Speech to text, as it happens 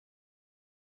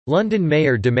London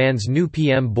Mayor demands new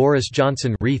PM Boris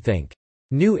Johnson rethink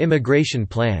new immigration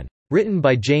plan. Written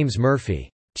by James Murphy.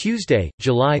 Tuesday,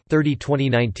 July 30,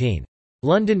 2019.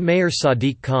 London Mayor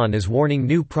Sadiq Khan is warning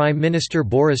new Prime Minister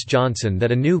Boris Johnson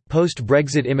that a new,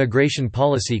 post-Brexit immigration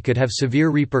policy could have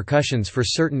severe repercussions for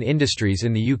certain industries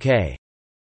in the UK.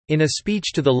 In a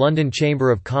speech to the London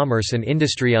Chamber of Commerce and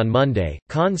Industry on Monday,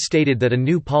 Khan stated that a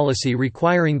new policy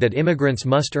requiring that immigrants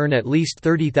must earn at least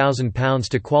 £30,000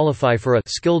 to qualify for a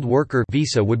skilled worker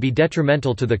visa would be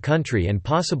detrimental to the country and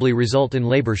possibly result in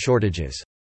labour shortages.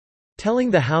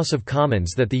 Telling the House of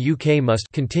Commons that the UK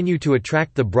must continue to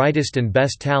attract the brightest and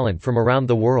best talent from around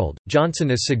the world,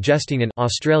 Johnson is suggesting an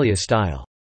Australia-style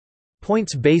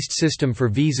points-based system for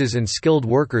visas and skilled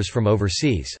workers from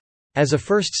overseas. As a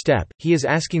first step, he is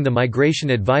asking the Migration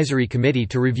Advisory Committee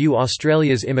to review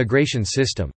Australia's immigration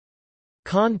system.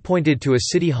 Khan pointed to a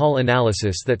City Hall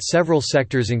analysis that several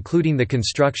sectors including the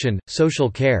construction, social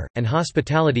care, and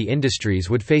hospitality industries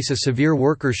would face a severe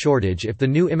worker shortage if the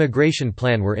new immigration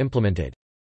plan were implemented.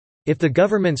 If the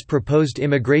government's proposed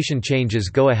immigration changes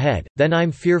go ahead, then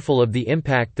I'm fearful of the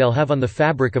impact they'll have on the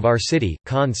fabric of our city,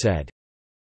 Khan said.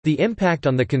 The impact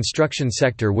on the construction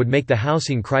sector would make the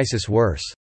housing crisis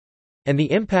worse. And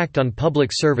the impact on public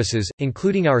services,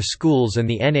 including our schools and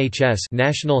the NHS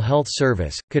National Health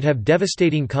Service, could have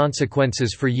devastating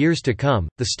consequences for years to come.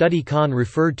 The study Khan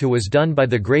referred to was done by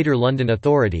the Greater London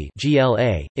Authority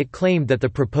 (GLA). It claimed that the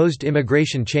proposed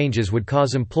immigration changes would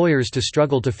cause employers to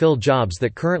struggle to fill jobs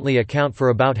that currently account for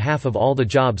about half of all the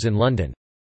jobs in London.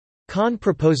 Khan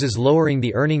proposes lowering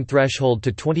the earning threshold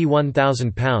to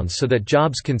 £21,000 so that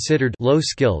jobs considered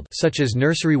low-skilled such as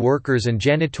nursery workers and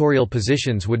janitorial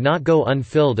positions would not go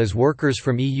unfilled as workers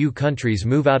from EU countries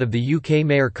move out of the UK.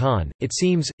 Mayor Khan, it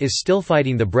seems, is still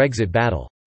fighting the Brexit battle.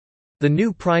 The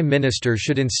new Prime Minister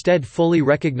should instead fully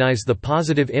recognise the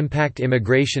positive impact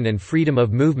immigration and freedom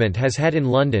of movement has had in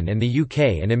London and the UK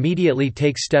and immediately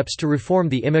take steps to reform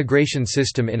the immigration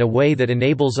system in a way that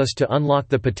enables us to unlock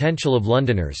the potential of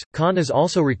Londoners. Khan is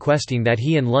also requesting that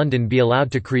he and London be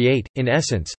allowed to create, in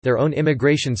essence, their own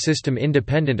immigration system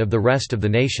independent of the rest of the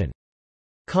nation.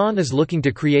 Khan is looking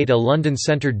to create a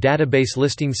London-centred database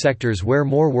listing sectors where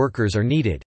more workers are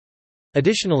needed.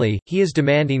 Additionally, he is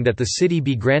demanding that the city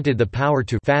be granted the power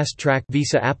to fast-track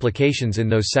visa applications in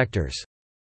those sectors.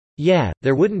 Yeah,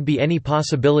 there wouldn't be any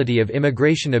possibility of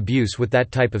immigration abuse with that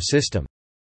type of system.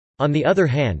 On the other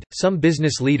hand, some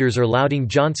business leaders are lauding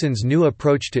Johnson's new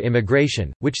approach to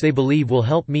immigration, which they believe will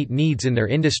help meet needs in their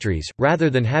industries, rather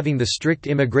than having the strict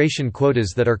immigration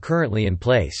quotas that are currently in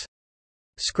place.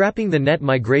 Scrapping the net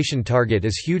migration target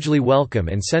is hugely welcome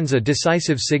and sends a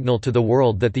decisive signal to the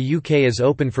world that the UK is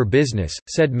open for business,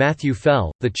 said Matthew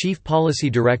Fell, the Chief Policy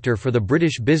Director for the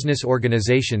British business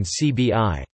organisation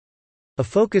CBI. A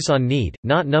focus on need,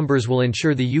 not numbers, will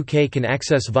ensure the UK can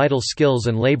access vital skills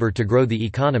and labour to grow the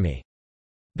economy.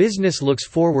 Business looks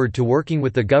forward to working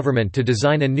with the government to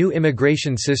design a new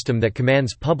immigration system that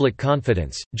commands public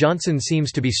confidence. Johnson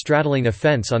seems to be straddling a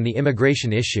fence on the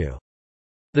immigration issue.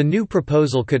 The new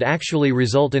proposal could actually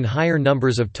result in higher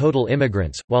numbers of total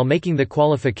immigrants, while making the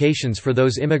qualifications for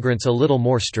those immigrants a little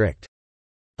more strict.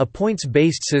 A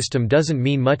points-based system doesn't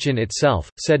mean much in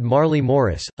itself, said Marley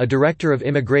Morris, a director of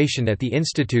immigration at the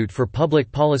Institute for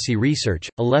Public Policy Research,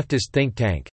 a leftist think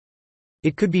tank.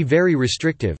 It could be very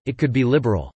restrictive, it could be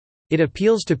liberal. It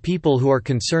appeals to people who are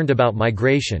concerned about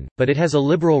migration, but it has a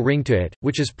liberal ring to it,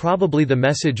 which is probably the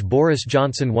message Boris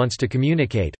Johnson wants to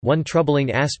communicate. One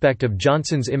troubling aspect of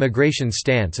Johnson's immigration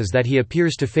stance is that he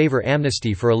appears to favour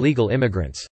amnesty for illegal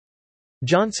immigrants.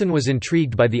 Johnson was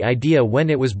intrigued by the idea when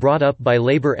it was brought up by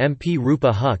Labour MP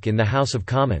Rupa Huq in the House of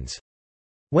Commons.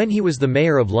 When he was the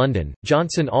Mayor of London,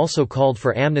 Johnson also called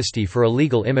for amnesty for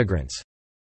illegal immigrants.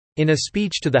 In a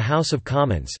speech to the House of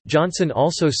Commons, Johnson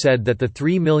also said that the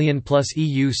 3 million-plus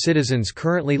EU citizens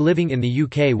currently living in the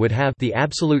UK would have the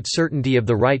absolute certainty of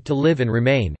the right to live and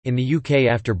remain in the UK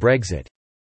after Brexit.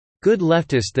 Good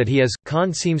leftist that he is,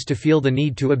 Khan seems to feel the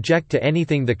need to object to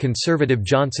anything the Conservative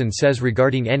Johnson says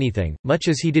regarding anything, much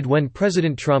as he did when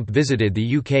President Trump visited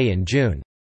the UK in June.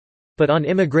 But on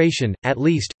immigration, at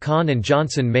least, Khan and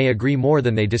Johnson may agree more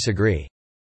than they disagree.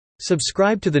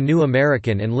 Subscribe to The New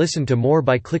American and listen to more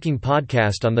by clicking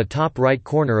podcast on the top right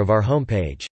corner of our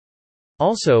homepage.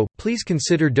 Also, please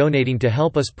consider donating to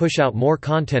help us push out more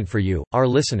content for you, our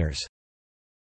listeners.